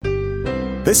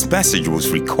This message was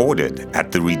recorded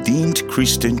at the Redeemed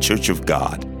Christian Church of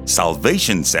God,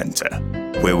 Salvation Center,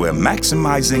 where we're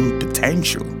maximizing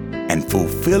potential and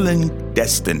fulfilling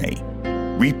destiny.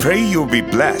 We pray you'll be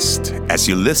blessed as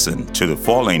you listen to the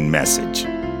following message.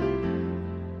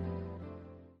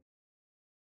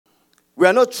 We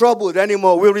are not troubled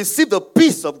anymore. We receive the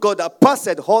peace of God that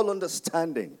passeth all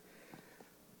understanding.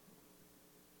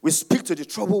 We speak to the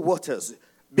troubled waters,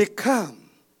 be calm.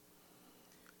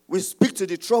 We speak to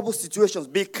the troubled situations,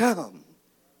 be calm.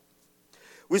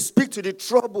 We speak to the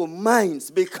troubled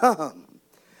minds, be calm.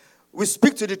 We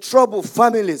speak to the troubled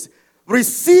families,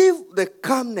 receive the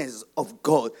calmness of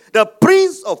God. The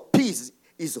Prince of Peace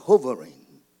is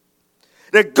hovering.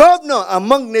 The governor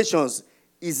among nations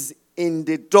is in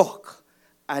the dock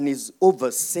and is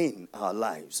overseeing our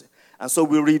lives. And so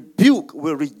we rebuke,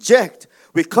 we reject,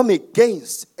 we come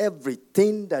against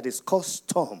everything that is called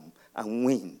storm and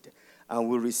wind. And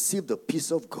we receive the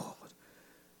peace of God,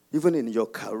 even in your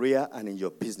career and in your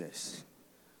business.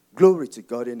 Glory to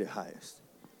God in the highest.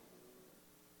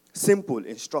 Simple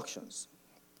instructions.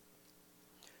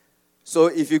 So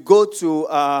if you go to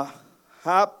our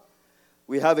app,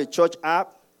 we have a church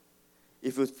app.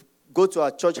 If you go to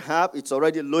our church app, it's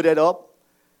already loaded up.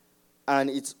 And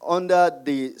it's under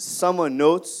the sermon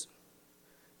notes.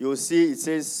 You'll see it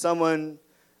says sermon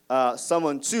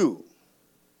 2.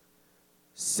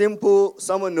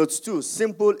 Sermon notes 2,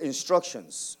 simple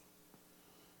instructions.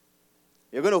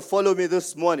 You're going to follow me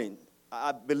this morning.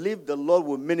 I believe the Lord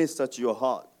will minister to your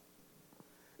heart.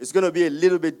 It's going to be a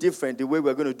little bit different the way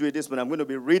we're going to do it this morning. I'm going to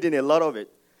be reading a lot of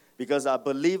it because I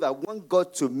want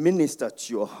God to minister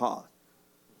to your heart.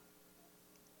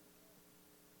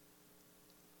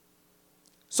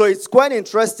 So it's quite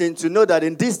interesting to know that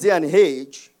in this day and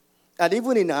age, and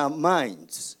even in our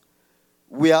minds,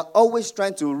 we are always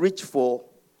trying to reach for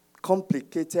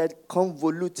complicated,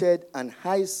 convoluted, and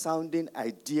high-sounding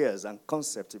ideas and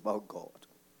concepts about God.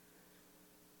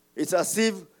 It's as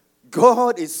if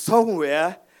God is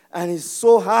somewhere and is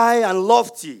so high and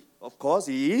lofty. Of course,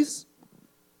 He is.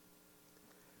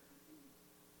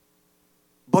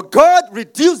 But God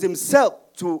reduced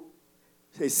Himself to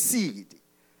a seed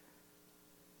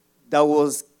that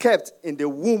was kept in the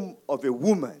womb of a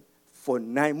woman for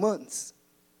 9 months.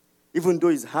 Even though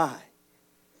He's high,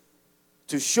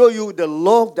 to show you the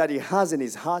love that He has in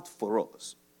His heart for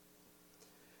us.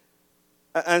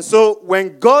 And so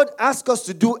when God asks us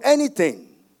to do anything,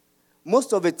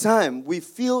 most of the time we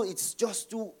feel it's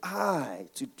just too high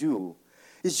to do.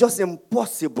 It's just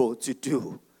impossible to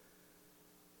do.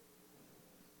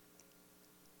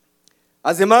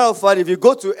 As a matter of fact, if you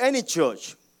go to any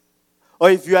church,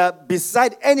 or if you are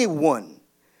beside anyone,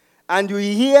 and you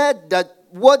hear that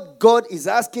what God is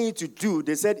asking you to do,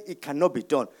 they said it cannot be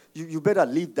done. You better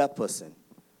leave that person.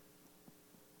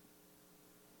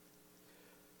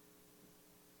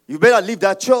 You better leave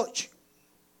that church.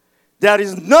 There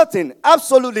is nothing,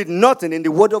 absolutely nothing in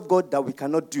the Word of God that we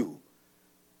cannot do.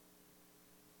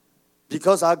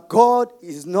 Because our God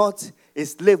is not a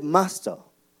slave master.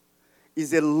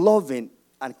 He's a loving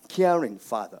and caring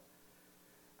Father.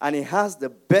 And He has the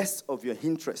best of your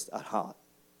interest at heart.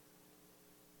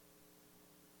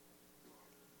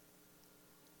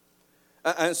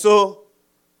 And so,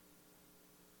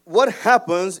 what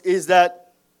happens is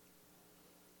that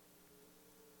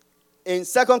in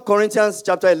 2 Corinthians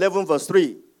chapter 11, verse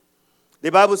 3,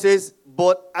 the Bible says,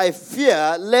 "But I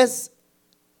fear lest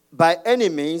by any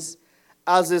means,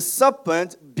 as the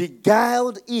serpent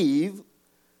beguiled Eve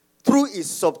through his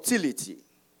subtlety."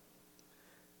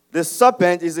 The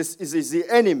serpent is the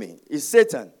enemy, is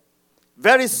Satan.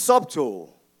 Very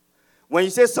subtle. When you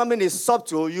say something is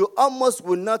subtle, you almost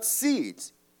will not see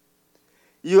it.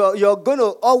 You're going to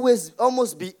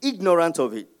almost be ignorant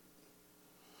of it.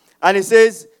 And it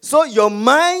says, so your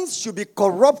minds should be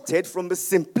corrupted from the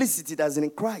simplicity that's in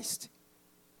Christ.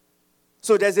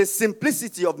 So there's a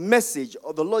simplicity of message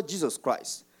of the Lord Jesus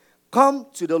Christ. Come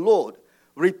to the Lord,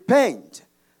 repent,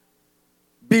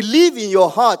 believe in your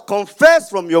heart, confess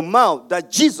from your mouth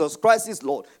that Jesus Christ is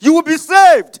Lord. You will be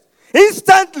saved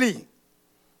instantly.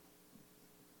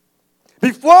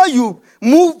 Before you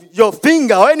move your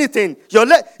finger or anything, you're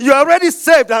already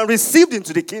saved and received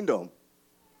into the kingdom.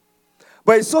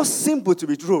 But it's so simple to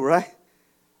be true, right?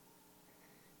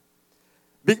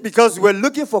 Because we're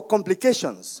looking for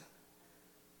complications.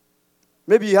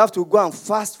 Maybe you have to go and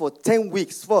fast for 10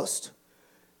 weeks first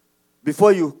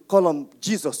before you call on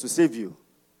Jesus to save you.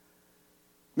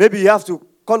 Maybe you have to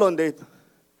call on the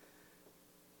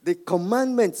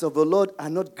commandments of the Lord are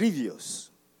not grievous.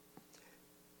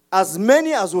 As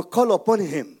many as will call upon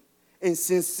Him in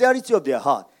sincerity of their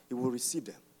heart, He will receive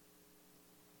them.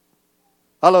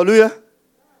 Hallelujah.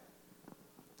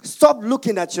 Stop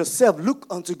looking at yourself. Look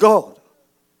unto God.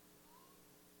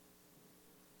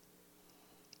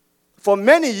 For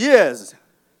many years,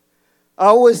 I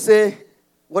always say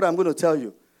what I'm going to tell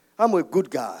you. I'm a good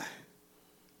guy.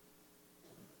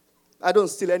 I don't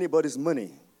steal anybody's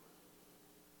money.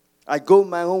 I go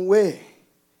my own way.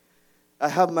 I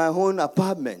have my own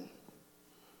apartment.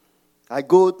 I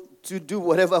go to do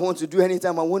whatever I want to do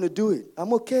anytime I want to do it.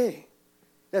 I'm okay.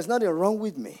 There's nothing wrong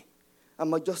with me.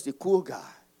 I'm just a cool guy.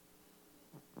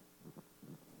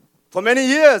 For many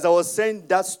years, I was saying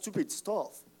that stupid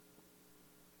stuff.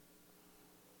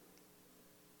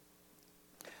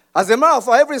 As a matter of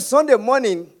fact, every Sunday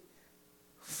morning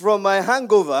from my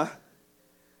hangover,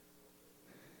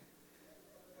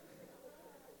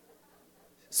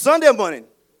 Sunday morning,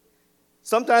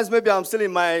 sometimes maybe I'm still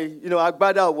in my,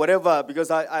 agbada or whatever,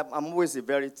 because I'm always a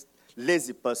very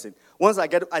lazy person. Once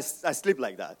I sleep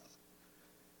like that.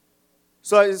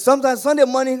 So sometimes Sunday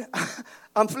morning,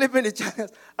 I'm flipping the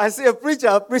channels. I see a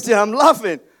preacher preaching, I'm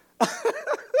laughing. I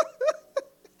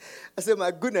say,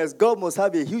 my goodness, God must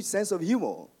have a huge sense of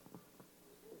humor.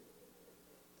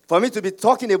 For me to be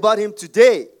talking about him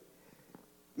today.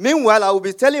 Meanwhile, I will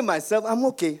be telling myself, I'm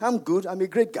okay, I'm good, I'm a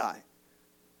great guy.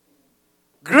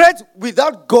 Great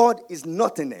without God is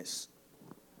nothingness.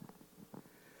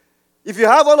 If you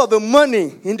have all of the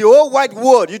money in the whole wide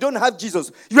world, you don't have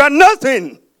Jesus, you are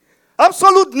nothing.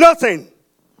 Absolute nothing.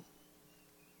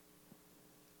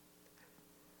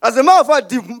 As a matter of fact,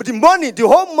 the money, the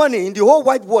whole money in the whole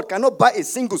wide world cannot buy a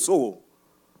single soul.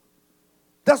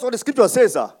 That's what the scripture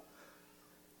says, sir.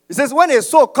 It says, when a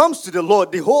soul comes to the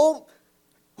Lord, the whole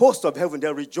host of heaven,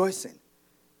 they're rejoicing.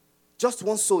 Just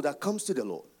one soul that comes to the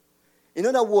Lord. In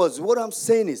other words, what I'm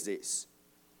saying is this.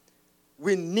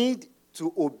 We need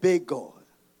to obey God.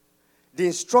 The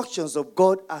instructions of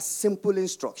God are simple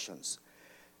instructions.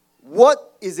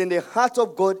 What is in the heart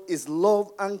of God is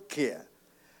love and care.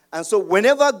 And so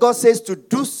whenever God says to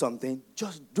do something,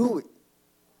 just do it.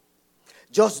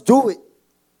 Just do it.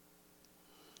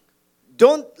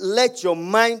 Don't let your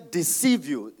mind deceive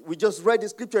you. We just read the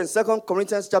scripture in 2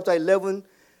 Corinthians chapter 11,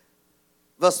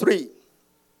 verse 3.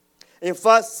 In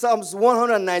fact, Psalms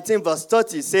 119, verse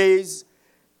 30 says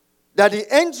that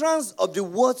the entrance of the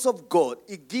words of God,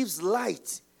 it gives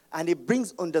light and it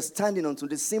brings understanding unto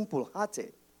the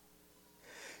simple-hearted.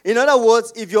 In other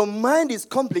words, if your mind is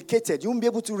complicated, you won't be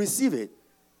able to receive it.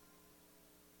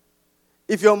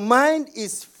 If your mind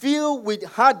is filled with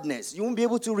hardness, you won't be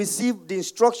able to receive the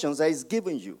instructions that is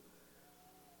given you.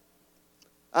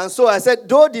 And so I said,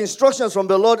 though the instructions from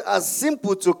the Lord are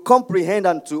simple to comprehend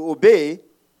and to obey,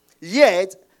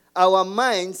 yet our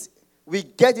minds, we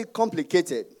get it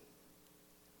complicated.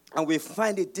 And we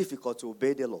find it difficult to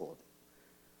obey the Lord.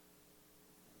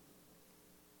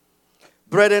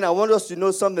 Brethren, I want us to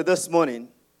know something this morning,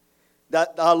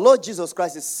 that our Lord Jesus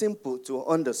Christ is simple to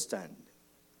understand.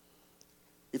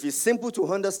 If it's simple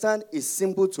to understand, it's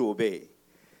simple to obey.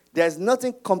 There's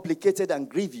nothing complicated and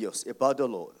grievous about the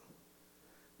Lord.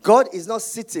 God is not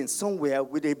sitting somewhere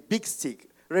with a big stick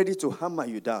ready to hammer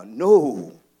you down.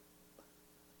 No.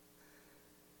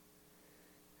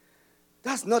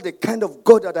 That's not the kind of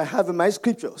God that I have in my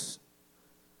scriptures.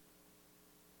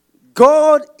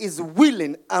 God is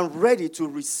willing and ready to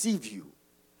receive you,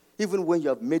 even when you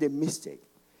have made a mistake.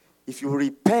 If you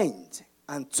repent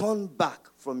and turn back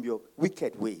from your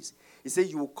wicked ways, he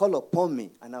says, you will call upon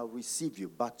me and I'll receive you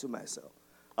back to myself.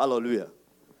 Hallelujah.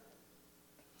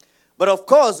 But of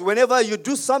course, whenever you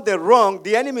do something wrong,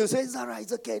 the enemy will say, it's all right,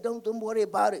 it's okay, don't worry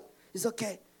about it. It's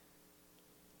okay.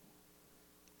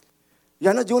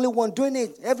 You're not the only one doing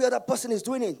it. Every other person is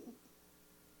doing it.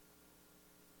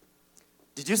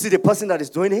 Did you see the person that is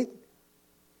doing it?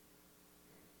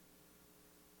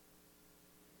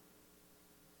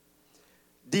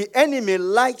 The enemy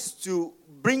likes to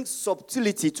bring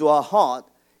subtlety to our heart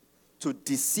to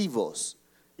deceive us.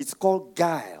 It's called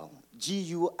guile.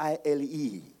 Guile.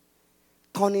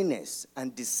 Cunningness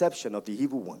and deception of the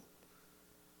evil one.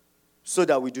 So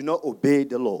that we do not obey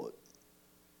the Lord.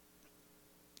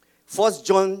 1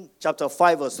 John chapter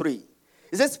 5 verse 3.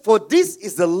 It says, for this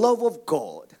is the love of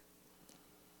God,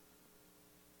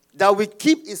 that we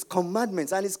keep his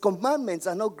commandments, and his commandments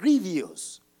are not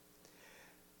grievous.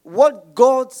 What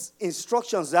God's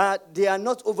instructions are, they are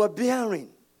not overbearing.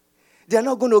 They are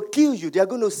not going to kill you. They are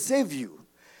going to save you.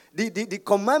 The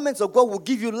commandments of God will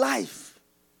give you life.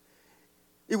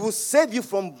 It will save you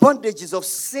from bondages of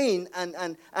sin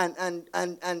and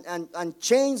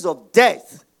chains of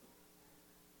death.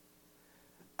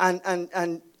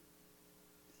 And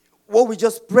what we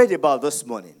just prayed about this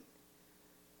morning.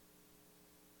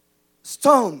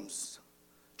 Storms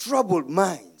troubled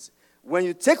minds, when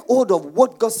you take hold of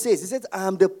what God says, He says, I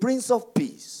am the Prince of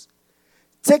Peace.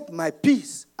 Take my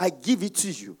peace. I give it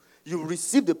to you. You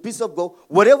receive the peace of God.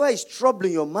 Whatever is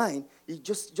troubling your mind, He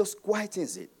just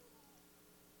quietens it.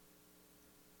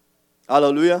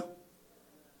 Hallelujah.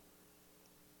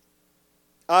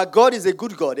 Our God is a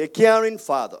good God, a caring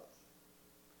Father,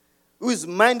 who is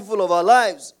mindful of our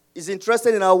lives, is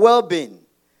interested in our well-being.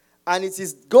 And it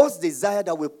is God's desire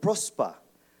that we prosper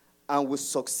and we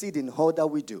succeed in all that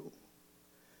we do.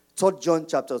 3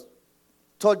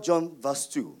 John verse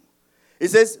 2. It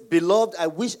says, Beloved, I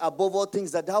wish above all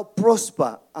things that thou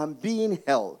prosper and be in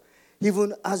health,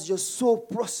 even as your soul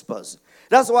prospers.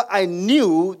 That's why I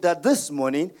knew that this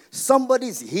morning somebody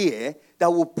is here that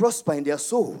will prosper in their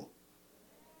soul.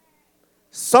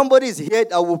 Somebody is here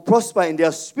that will prosper in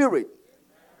their spirit.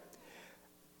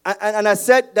 And I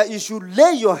said that you should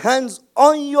lay your hands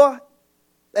on your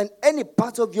and any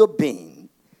part of your being,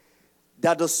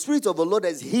 that the Spirit of the Lord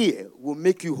that is here will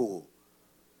make you whole.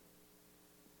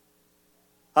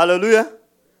 Hallelujah.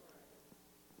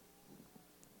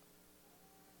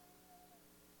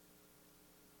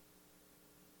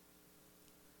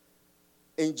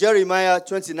 In Jeremiah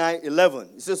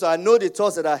 29:11, it says, I know the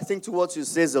thoughts that I think towards you,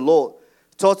 says the Lord,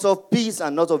 thoughts of peace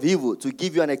and not of evil, to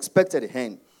give you an expected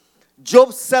end. Job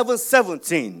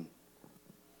 7:17.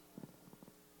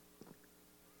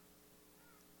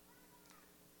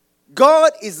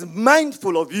 God is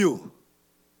mindful of you.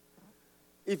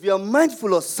 If you are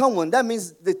mindful of someone, that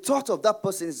means the thought of that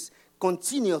person is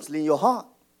continuously in your heart.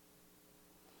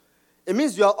 It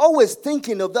means you are always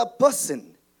thinking of that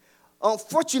person.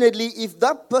 Unfortunately, if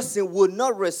that person will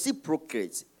not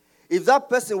reciprocate, if that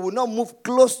person will not move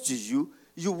close to you,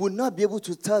 you will not be able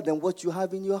to tell them what you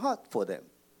have in your heart for them.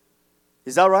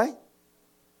 Is that right?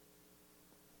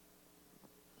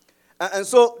 And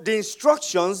so the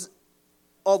instructions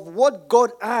of what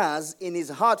God has in His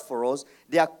heart for us,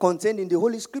 they are contained in the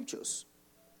Holy Scriptures.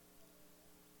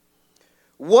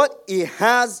 What He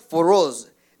has for us,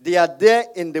 they are there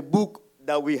in the book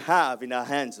that we have in our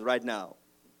hands right now.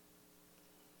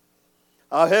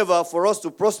 However, for us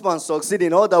to prosper and succeed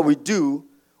in all that we do,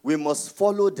 we must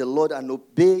follow the Lord and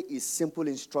obey His simple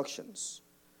instructions.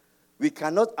 We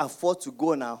cannot afford to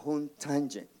go on our own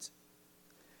tangent.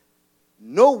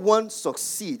 No one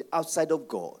succeeds outside of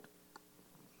God.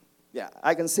 Yeah,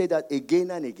 I can say that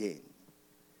again and again.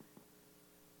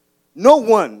 No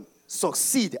one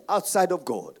succeeds outside of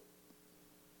God.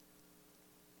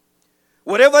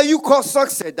 Whatever you call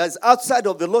success that is outside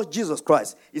of the Lord Jesus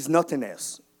Christ is nothing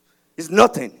else. It's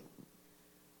nothing.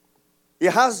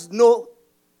 It has no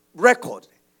record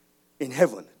in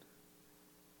heaven.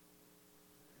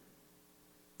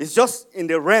 It's just in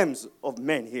the realms of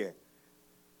men here.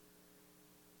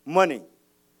 Money.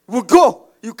 We'll go.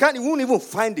 You won't even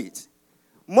find it.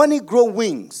 Money grow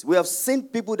wings. We have seen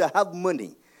people that have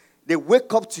money. They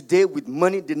wake up today with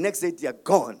money. The next day they are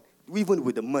gone. Even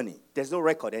with the money. There's no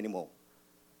record anymore.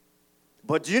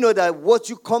 But do you know that what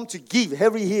you come to give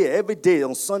every year, every day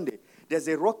on Sunday, there's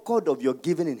a record of your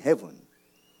giving in heaven.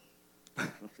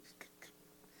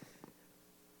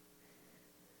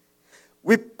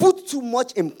 We put too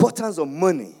much importance on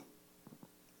money.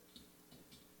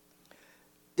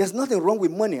 There's nothing wrong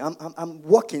with money. I'm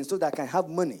working so that I can have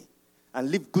money and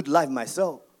live good life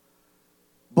myself.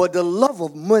 But the love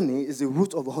of money is the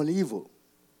root of all evil.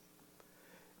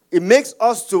 It makes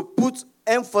us to put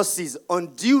emphasis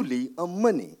unduly on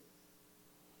money.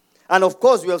 And of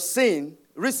course, we have seen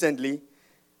recently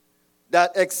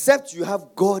that except you have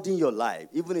God in your life,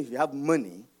 even if you have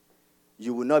money,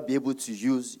 you will not be able to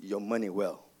use your money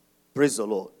well. Praise the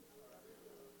Lord.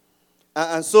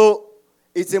 And so,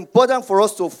 it's important for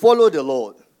us to follow the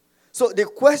Lord. So the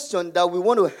question that we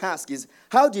want to ask is,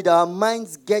 how did our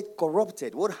minds get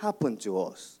corrupted? What happened to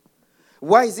us?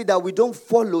 Why is it that we don't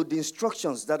follow the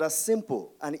instructions that are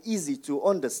simple and easy to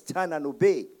understand and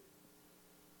obey?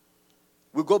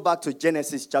 We go back to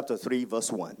Genesis chapter 3,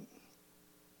 verse 1.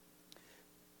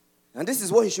 And this is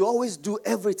what you should always do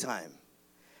every time.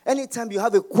 Anytime you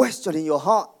have a question in your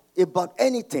heart about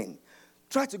anything,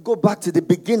 try to go back to the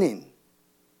beginning.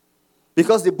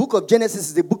 Because the book of Genesis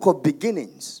is the book of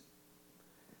beginnings.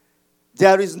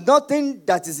 There is nothing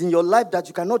that is in your life that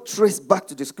you cannot trace back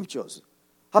to the scriptures.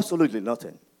 Absolutely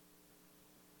nothing.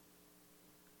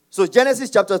 So Genesis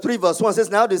chapter 3 verse 1 says,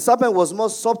 Now the serpent was more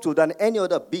subtle than any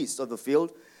other beast of the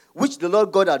field, which the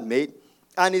Lord God had made.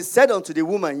 And he said unto the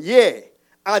woman, Yea,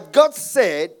 had God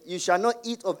said, You shall not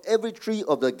eat of every tree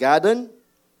of the garden?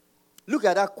 Look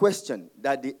at that question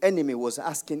that the enemy was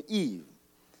asking Eve.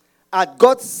 Had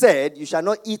God said, You shall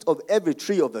not eat of every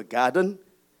tree of the garden?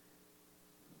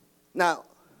 Now,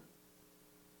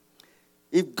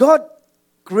 If God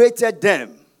created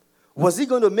them, was he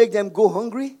going to make them go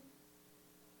hungry?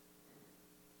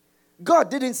 God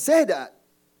didn't say that.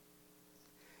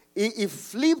 He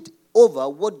flipped over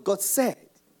what God said.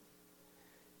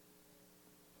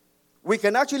 We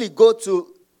can actually go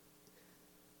to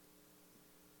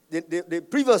the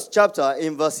previous chapter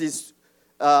in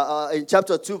in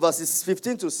chapter 2, verses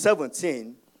 15 to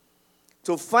 17,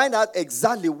 to find out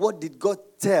exactly what did God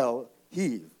tell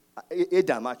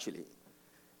Adam actually.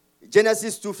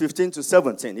 Genesis 2, 15 to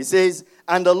 17. It says,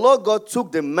 "And the Lord God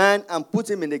took the man and put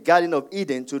him in the Garden of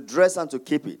Eden to dress and to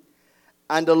keep it.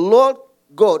 And the Lord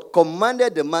God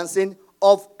commanded the man, saying,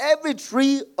 Of every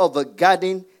tree of a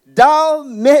garden thou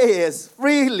mayest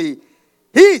freely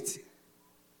eat."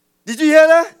 Did you hear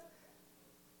that?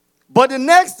 But the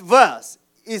next verse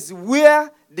is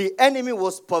where the enemy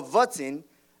was perverting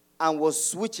and was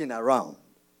switching around.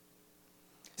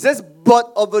 It says,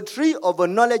 "But of a tree of a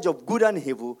knowledge of good and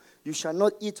evil, you shall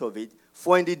not eat of it,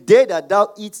 for in the day that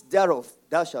thou eatest thereof,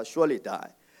 thou shalt surely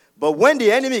die." But when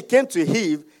the enemy came to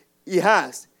Eve, he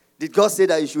asked, "Did God say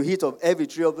that you should eat of every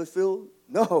tree of the field?"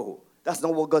 No, that's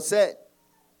not what God said.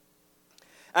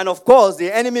 And of course,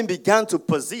 the enemy began to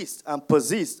persist and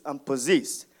persist and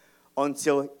persist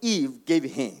until Eve gave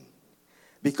in,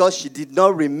 because she did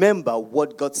not remember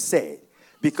what God said.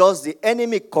 Because the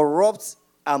enemy corrupts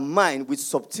her mind with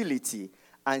subtlety,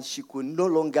 and she could no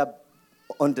longer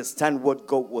understand what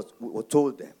God was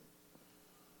told them.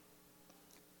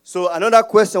 So another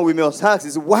question we must ask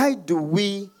is, why do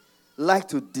we like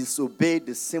to disobey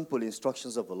the simple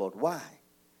instructions of the Lord? Why?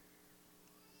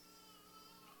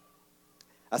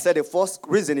 I said the first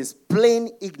reason is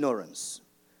plain ignorance.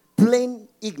 Plain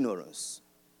ignorance.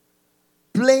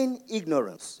 Plain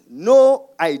ignorance.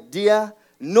 No idea,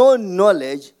 no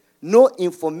knowledge, no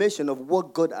information of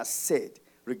what God has said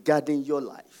regarding your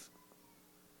life.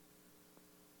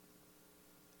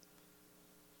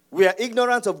 We are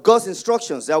ignorant of God's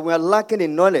instructions, that we are lacking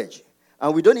in knowledge,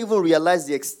 and we don't even realize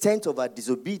the extent of our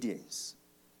disobedience.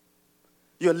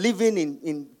 You're living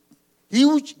in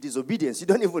huge disobedience. You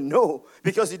don't even know,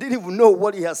 because you didn't even know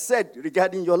what he has said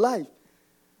regarding your life.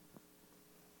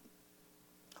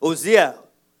 Hosea,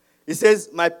 he says,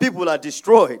 "My people are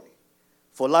destroyed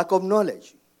for lack of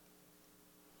knowledge."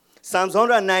 Psalms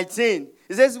 119,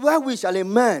 it says, "Wherewith shall a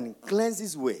man cleanse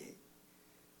his way?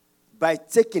 By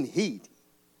taking heed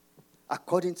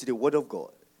according to the word of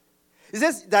God." It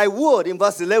says, "Thy word," in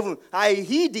verse 11, "I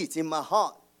hid it in my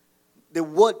heart." The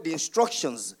word, the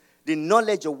instructions, the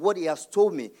knowledge of what he has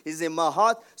told me is in my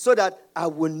heart, so that I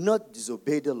will not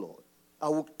disobey the Lord. I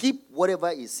will keep whatever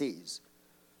he says.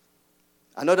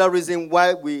 Another reason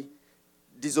why we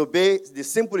disobey the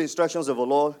simple instructions of the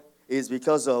Lord is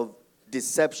because of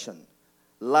deception,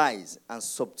 lies, and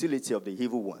subtlety of the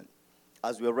evil one.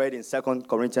 As we read in 2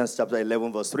 Corinthians chapter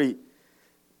 11, verse 3.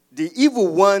 The evil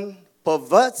one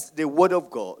perverts the word of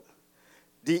God.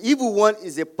 The evil one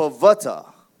is a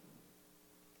perverter,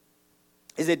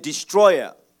 is a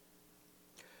destroyer.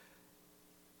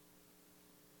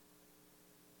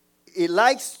 He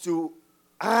likes to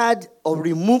add or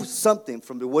remove something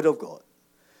from the word of God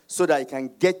so that he can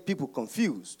get people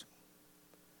confused.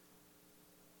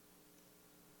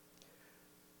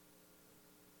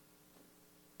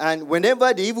 And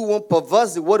whenever the evil one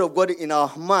perverts the word of God in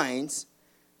our minds,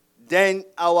 then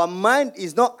our mind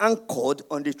is not anchored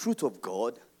on the truth of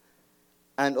God.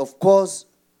 And of course,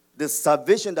 the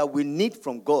salvation that we need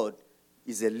from God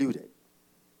is eluded.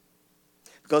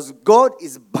 Because God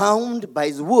is bound by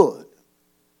his word.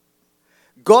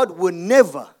 God will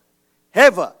never,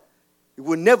 ever, it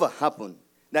will never happen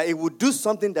that he will do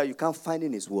something that you can't find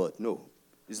in his word. No,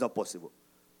 it's not possible.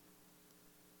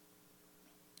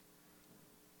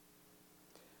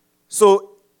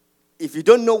 So, if you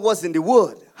don't know what's in the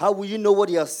word, how will you know what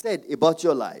he has said about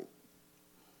your life?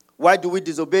 Why do we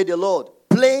disobey the Lord?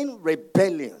 Plain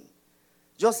rebellion.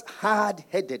 Just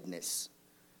hard-headedness.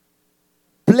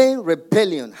 Plain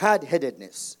rebellion,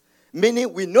 hard-headedness.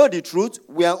 Meaning we know the truth,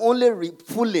 we are only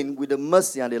fooling with the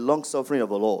mercy and the long-suffering of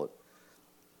the Lord.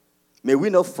 May we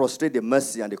not frustrate the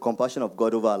mercy and the compassion of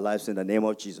God over our lives in the name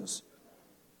of Jesus.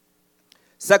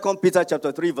 2 Peter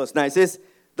chapter 3 verse 9 says,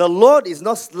 "The Lord is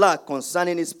not slack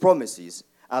concerning his promises,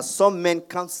 as some men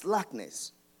count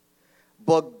slackness.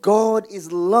 But God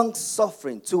is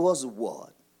long-suffering towards the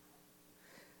world."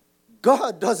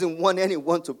 God doesn't want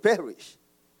anyone to perish.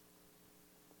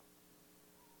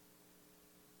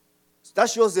 That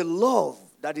shows the love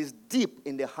that is deep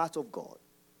in the heart of God.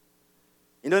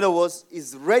 In other words,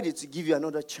 he's ready to give you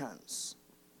another chance.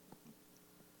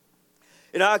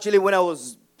 Actually, when I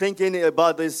was thinking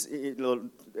about this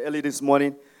early this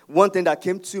morning, one thing that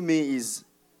came to me is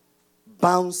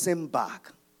bouncing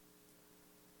back.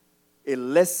 A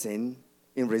lesson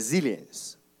in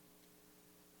resilience.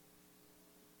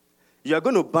 You are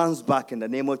going to bounce back in the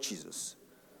name of Jesus.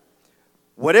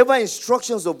 Whatever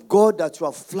instructions of God that you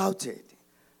have flouted,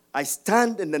 I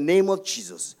stand in the name of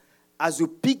Jesus. As you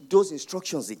pick those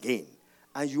instructions again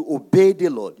and you obey the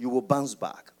Lord, you will bounce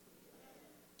back.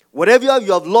 Whatever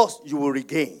you have lost, you will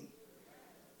regain.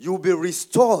 You will be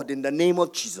restored in the name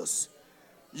of Jesus.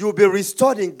 You will be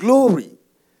restored in glory.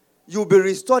 You will be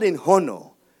restored in honor.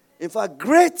 In fact,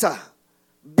 greater,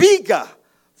 bigger,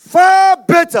 far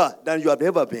better than you have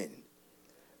ever been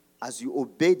as you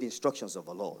obey the instructions of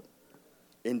the Lord.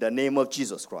 In the name of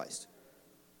Jesus Christ.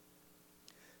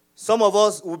 Some of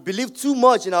us will believe too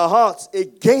much in our hearts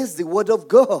against the word of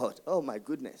God. Oh my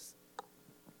goodness.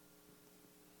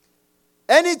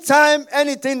 Anytime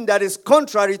anything that is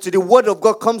contrary to the word of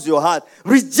God comes to your heart,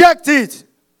 reject it.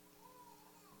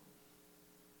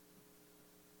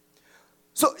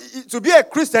 So to be a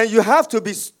Christian, you have to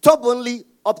be stubbornly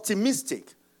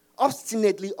optimistic,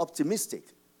 obstinately optimistic.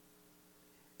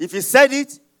 If he said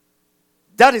it,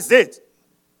 that is it.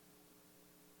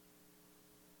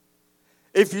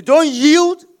 If you don't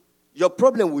yield, your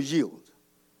problem will yield.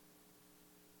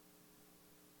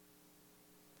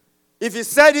 If he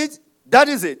said it, that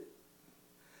is it.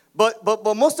 But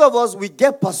most of us, we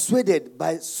get persuaded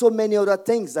by so many other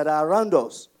things that are around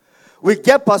us. We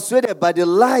get persuaded by the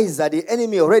lies that the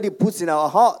enemy already puts in our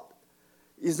heart.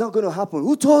 It's not going to happen.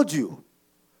 Who told you?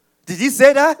 Did he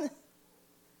say that?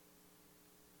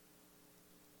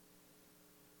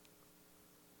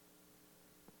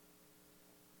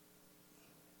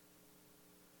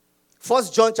 1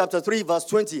 John chapter 3 verse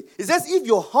 20. It says, if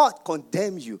your heart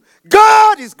condemn you,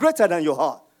 God is greater than your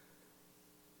heart.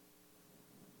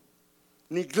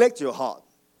 Neglect your heart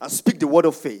and speak the word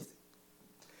of faith.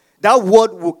 That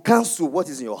word will cancel what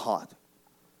is in your heart.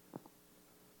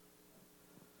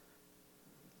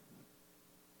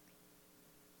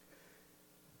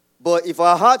 But if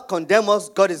our heart condemns us,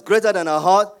 God is greater than our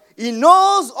heart. He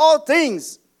knows all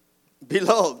things.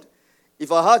 Beloved,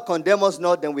 if our heart condemns us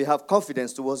not, then we have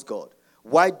confidence towards God.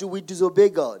 Why do we disobey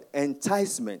God?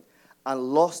 Enticement and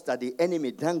lust that the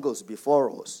enemy dangles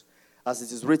before us. As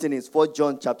it is written in 1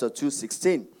 John chapter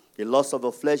 2:16. The lust of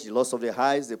the flesh, the lust of the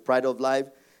eyes, the pride of life.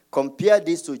 Compare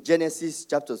this to Genesis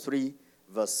chapter 3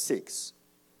 verse 6.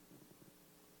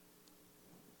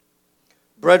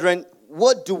 Brethren,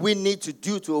 what do we need to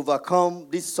do to overcome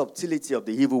this subtlety of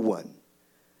the evil one?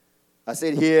 I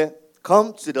said here,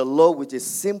 come to the Lord with a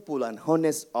simple and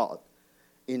honest heart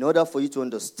in order for you to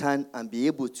understand and be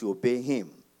able to obey him.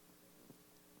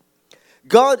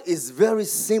 God is very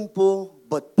simple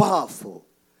but powerful.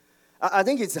 I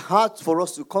think it's hard for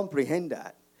us to comprehend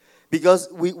that because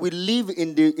we live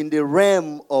in the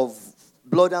realm of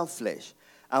blood and flesh,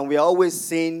 and we are always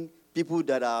seeing people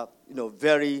that are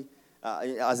very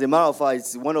as a matter of fact,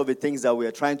 it's one of the things that we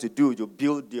are trying to do to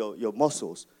build your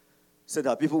muscles so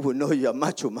that people will know you are a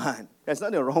macho man. There's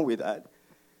nothing wrong with that.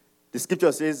 The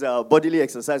scripture says bodily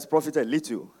exercise profiteth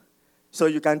little. So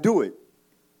you can do it.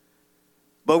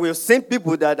 But we've seen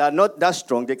people that are not that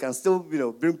strong. They can still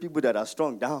bring people that are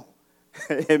strong down.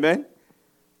 Amen?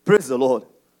 Praise the Lord.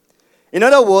 In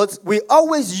other words, we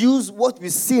always use what we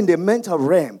see in the mental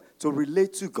realm to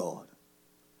relate to God.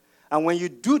 And when you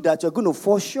do that, you're going to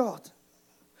fall short.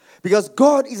 Because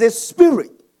God is a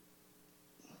spirit.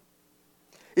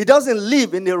 He doesn't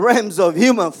live in the realms of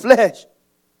human flesh.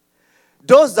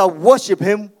 Those that worship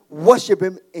him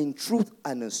in truth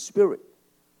and in spirit.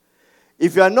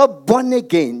 If you are not born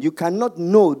again, you cannot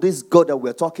know this God that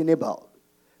we're talking about.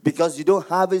 Because you don't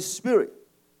have his spirit.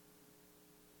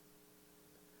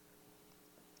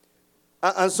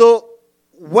 And so,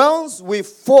 once we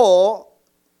fall,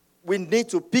 we need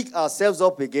to pick ourselves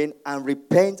up again and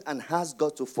repent and ask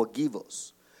God to forgive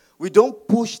us. We don't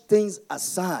push things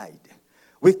aside.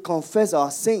 We confess our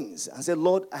sins and say,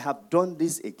 Lord, I have done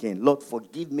this again. Lord,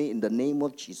 forgive me in the name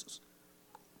of Jesus.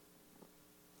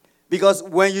 Because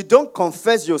when you don't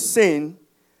confess your sin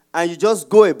and you just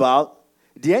go about,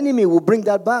 the enemy will bring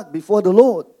that back before the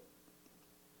Lord.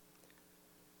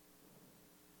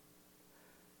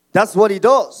 That's what he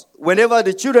does. Whenever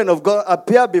the children of God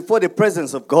appear before the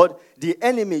presence of God, the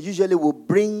enemy usually will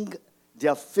bring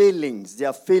their failings,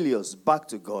 their failures back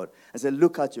to God and say,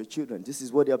 look at your children. This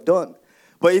is what they have done.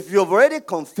 But if you've already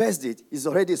confessed it, it's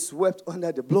already swept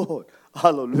under the blood.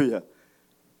 Hallelujah.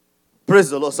 Praise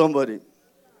the Lord, somebody.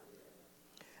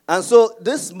 And so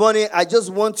this morning, I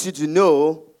just want you to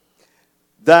know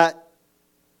that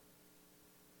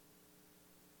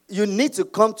you need to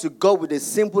come to God with a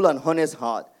simple and honest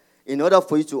heart in order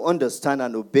for you to understand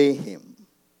and obey him.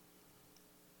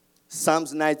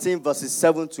 Psalms 19, verses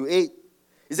 7 to 8.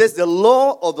 It says, the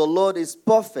law of the Lord is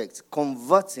perfect,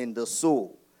 converting the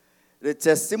soul. The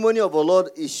testimony of the Lord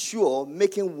is sure,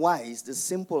 making wise the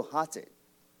simple-hearted.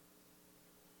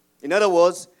 In other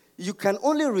words, you can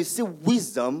only receive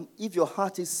wisdom if your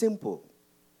heart is simple.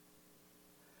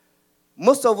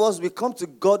 Most of us, we come to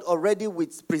God already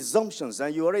with presumptions,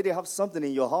 and you already have something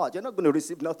in your heart. You're not going to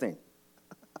receive nothing.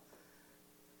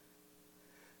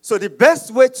 So the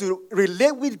best way to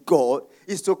relate with God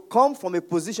is to come from a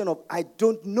position of, I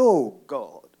don't know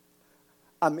God.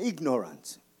 I'm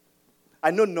ignorant.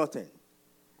 I know nothing.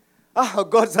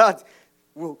 God's heart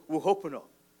will open up.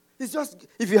 It's just,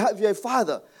 if you're a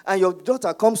father and your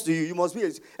daughter comes to you, you must be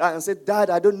and say, Dad,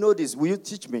 I don't know this. Will you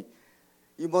teach me?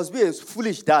 You must be a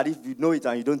foolish dad if you know it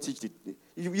and you don't teach it.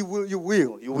 You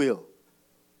will.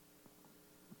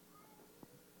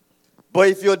 But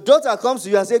if your daughter comes to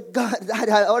you and says, God, Dad,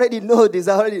 I already know this.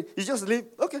 You just leave.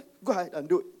 Okay, go ahead and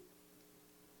do it.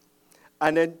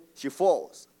 And then she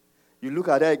falls. You look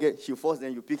at her again. She falls,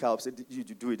 then you pick her up and say, you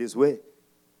do it this way.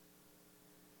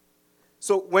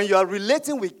 So when you are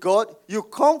relating with God, you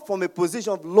come from a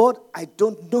position of, Lord, I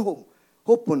don't know.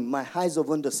 Open my eyes of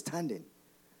understanding.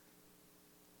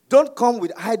 Don't come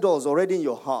with idols already in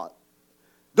your heart.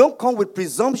 Don't come with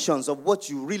presumptions of what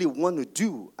you really want to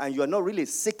do, and you are not really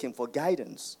seeking for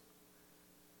guidance.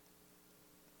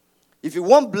 If you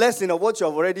want blessing of what you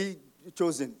have already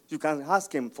chosen, you can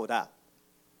ask him for that.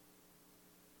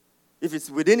 If it's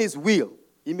within his will,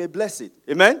 he may bless it.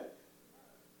 Amen?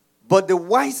 But the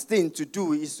wise thing to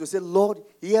do is to say, Lord,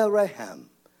 here I am.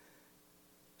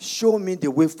 Show me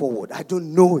the way forward. I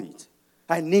don't know it.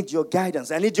 I need your guidance.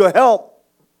 I need your help.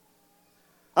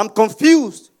 I'm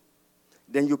confused.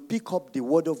 Then you pick up the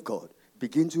word of God.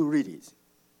 Begin to read it.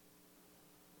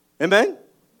 Amen?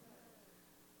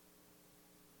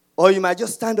 Or you might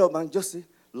just stand up and just say,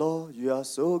 Lord, you are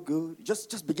so good.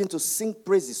 Just begin to sing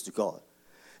praises to God.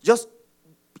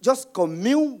 Just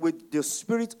commune with the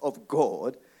Spirit of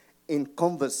God in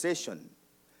conversation.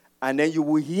 And then you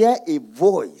will hear a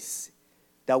voice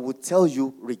that will tell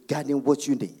you regarding what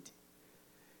you need.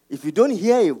 If you don't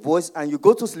hear a voice and you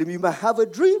go to sleep, you might have a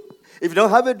dream. If you don't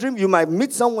have a dream, you might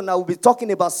meet someone that will be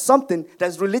talking about something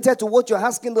that's related to what you're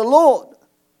asking the Lord.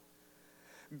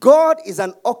 God is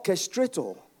an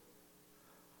orchestrator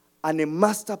and a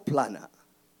master planner.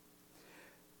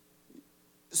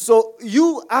 So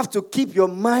you have to keep your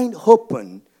mind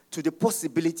open to the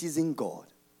possibilities in God.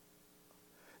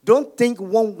 Don't think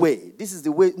one way. This is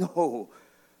the way. No.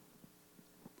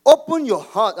 Open your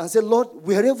heart and say, Lord,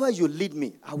 wherever you lead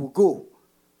me, I will go.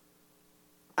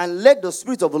 And let the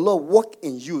Spirit of the Lord work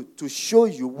in you to show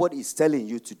you what He's telling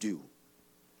you to do.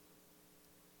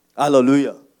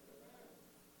 Hallelujah.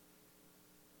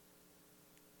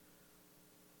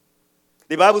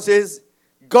 The Bible says,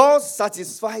 God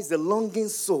satisfies the longing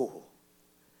soul.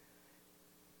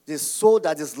 The soul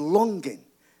that is longing.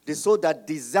 The soul that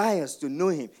desires to know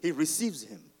Him. He receives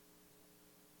Him.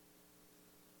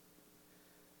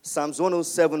 Psalms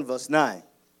 107 verse 9.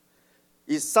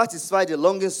 He satisfies the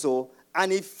longing soul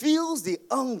and He fills the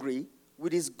hungry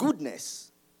with His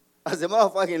goodness. As a matter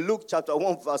of fact, in Luke chapter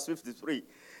 1 verse 53,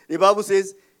 the Bible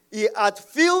says, He had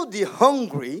filled the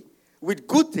hungry with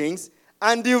good things,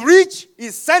 and the rich He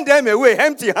sent them away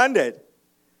empty-handed.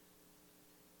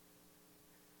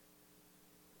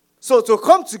 So to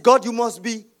come to God, you must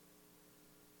be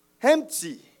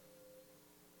empty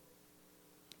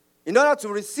in order to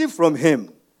receive from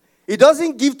Him. He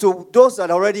doesn't give to those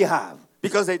that already have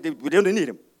because they don't need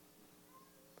Him.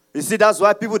 You see, that's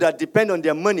why people that depend on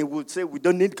their money would say, we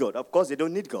don't need God. Of course, they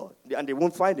don't need God, and they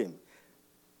won't find Him.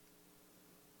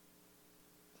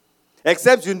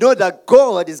 Except you know that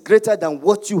God is greater than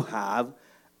what you have,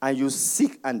 and you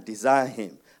seek and desire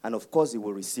Him. And of course, He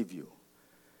will receive you.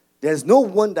 There's no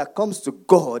one that comes to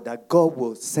God that God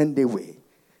will send away.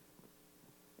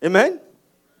 Amen?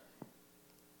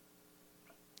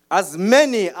 As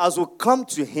many as will come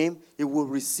to Him, He will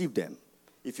receive them.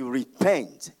 If you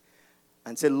repent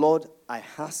and say, Lord, I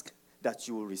ask that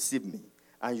you will receive me,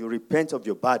 and you repent of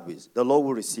your bad ways, the Lord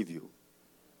will receive you.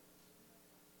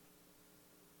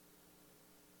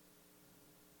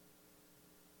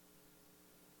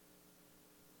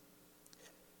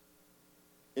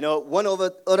 You know, one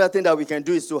other thing that we can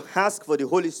do is to ask for the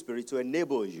Holy Spirit to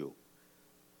enable you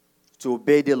to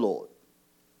obey the Lord.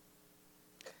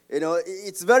 You know,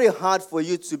 it's very hard for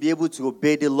you to be able to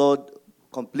obey the Lord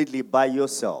completely by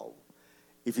yourself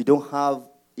if you don't have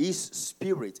His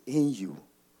Spirit in you.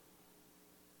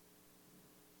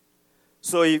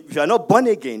 So if you are not born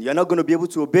again, you're not going to be able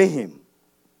to obey Him.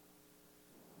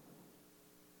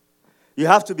 You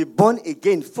have to be born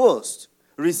again first.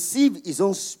 Receive his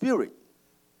own spirit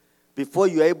before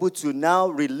you are able to now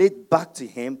relate back to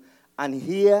him and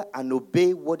hear and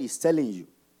obey what he's telling you.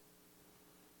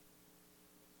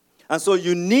 And so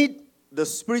you need the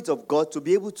Spirit of God to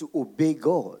be able to obey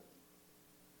God.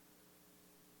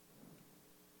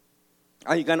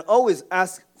 And you can always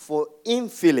ask for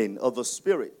infilling of the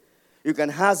Spirit. You can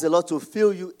ask the Lord to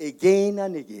fill you again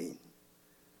and again.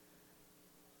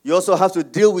 You also have to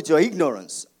deal with your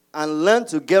ignorance and learn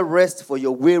to get rest for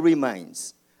your weary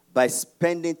minds by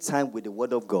spending time with the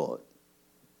Word of God.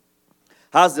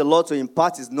 Ask the Lord to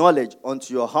impart his knowledge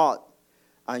onto your heart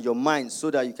and your mind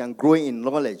so that you can grow in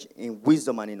knowledge, in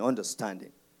wisdom, and in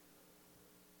understanding.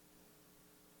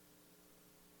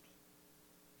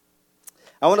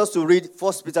 I want us to read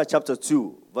 1 Peter chapter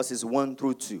 2, verses 1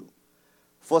 through 2.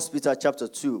 1 Peter chapter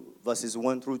 2, verses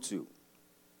 1 through 2.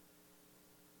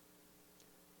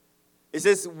 It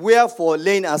says, "Wherefore,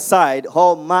 laying aside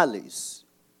all malice,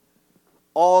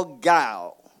 all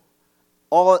guile,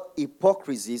 all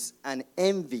hypocrisies and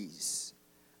envies,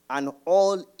 and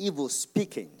all evil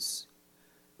speakings."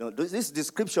 Now, this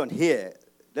description here,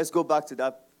 let's go back to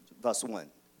that verse 1.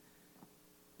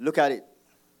 Look at it.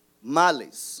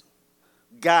 Malice,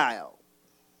 guile,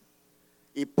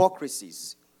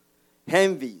 hypocrisies,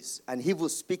 envies, and evil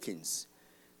speakings.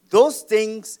 Those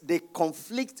things, they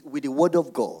conflict with the Word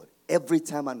of God every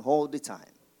time and all the time.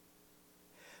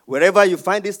 Wherever you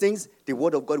find these things, the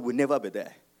Word of God will never be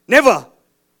there. Never!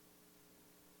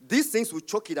 These things will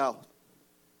choke it out.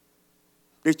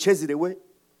 They chase it away.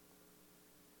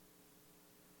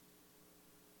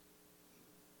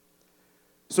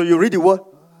 So you read the Word,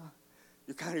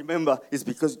 you can't remember. It's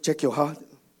because you check your heart.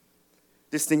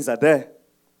 These things are there.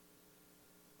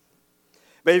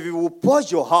 But if you will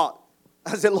purge your heart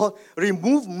and say, "Lord,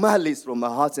 remove malice from my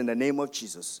heart in the name of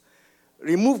Jesus.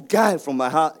 Remove guile from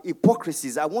my heart,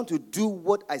 hypocrisies. I want to do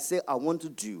what I say I want to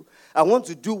do. I want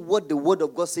to do what the Word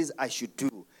of God says I should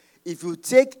do." If you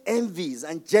take envies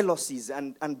and jealousies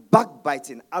and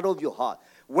backbiting out of your heart,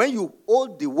 when you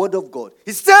hold the Word of God,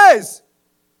 it stays.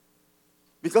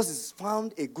 Because it's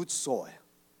found a good soil.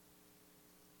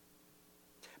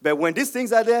 But when these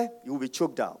things are there, you will be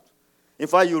choked out. In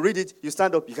fact, you read it, you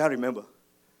stand up, you can't remember.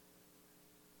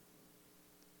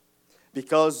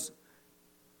 Because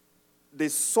the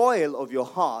soil of your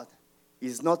heart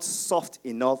is not soft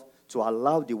enough to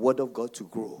allow the Word of God to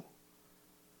grow.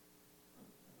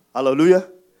 Hallelujah.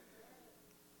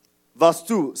 Verse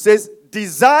 2 says,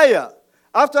 "Desire,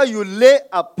 after you lay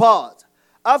apart,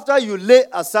 after you lay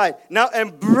aside, now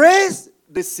embrace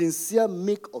the sincere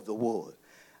milk of the Word."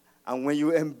 And when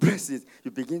you embrace it,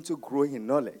 you begin to grow in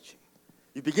knowledge.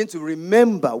 You begin to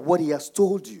remember what he has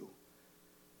told you.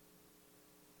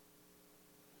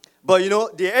 But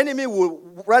the enemy will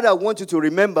rather want you to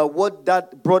remember what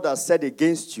that brother said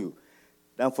against you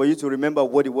than for you to remember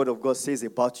what the Word of God says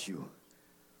about you.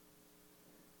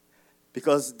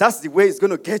 Because that's the way it's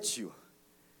going to get you.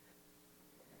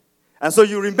 And so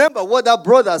you remember what that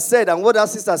brother said and what that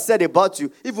sister said about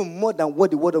you, even more than what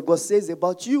the Word of God says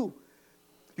about you.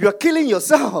 You are killing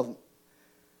yourself.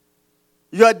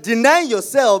 You are denying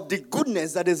yourself the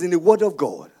goodness that is in the Word of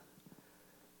God.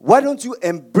 Why don't you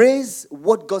embrace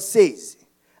what God says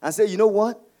and say, "You know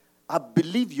what? I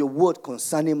believe your word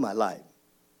concerning my life."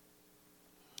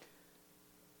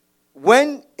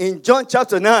 When in John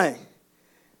chapter 9,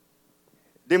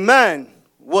 the man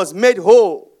was made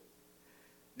whole,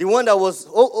 the one that was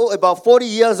about 40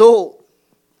 years old,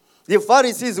 the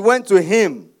Pharisees went to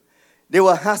him. They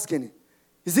were asking,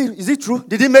 Is it true?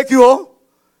 Did he make you whole?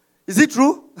 Is it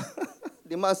true?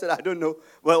 The man said, "I don't know.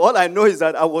 Well, all I know is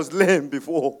that I was lame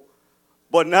before.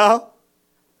 But now,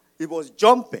 he was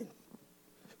jumping.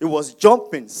 He was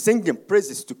jumping, singing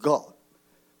praises to God.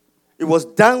 He was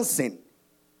dancing.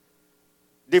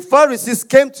 The Pharisees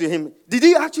came to him. Did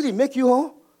he actually make you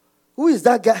whole? Who is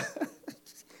that guy?"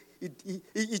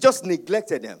 He just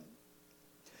neglected them.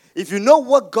 If you know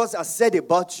what God has said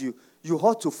about you, you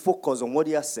ought to focus on what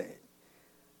he has said.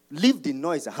 Leave the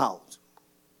noise out.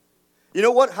 You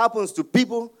know what happens to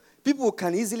people? People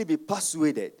can easily be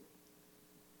persuaded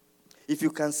if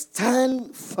you can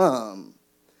stand firm.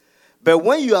 But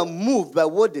when you are moved by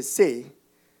what they say,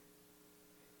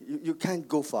 you can't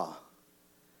go far.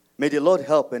 May the Lord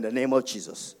help in the name of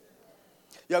Jesus.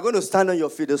 You are going to stand on your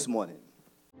feet this morning.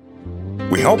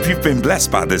 We hope you've been blessed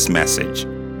by this message.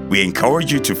 We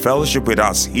encourage you to fellowship with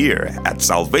us here at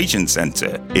Salvation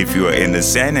Center if you are in the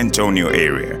San Antonio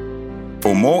area.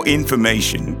 For more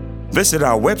information, visit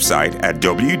our website at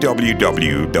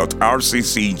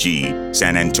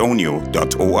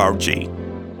www.rccgsanantonio.org.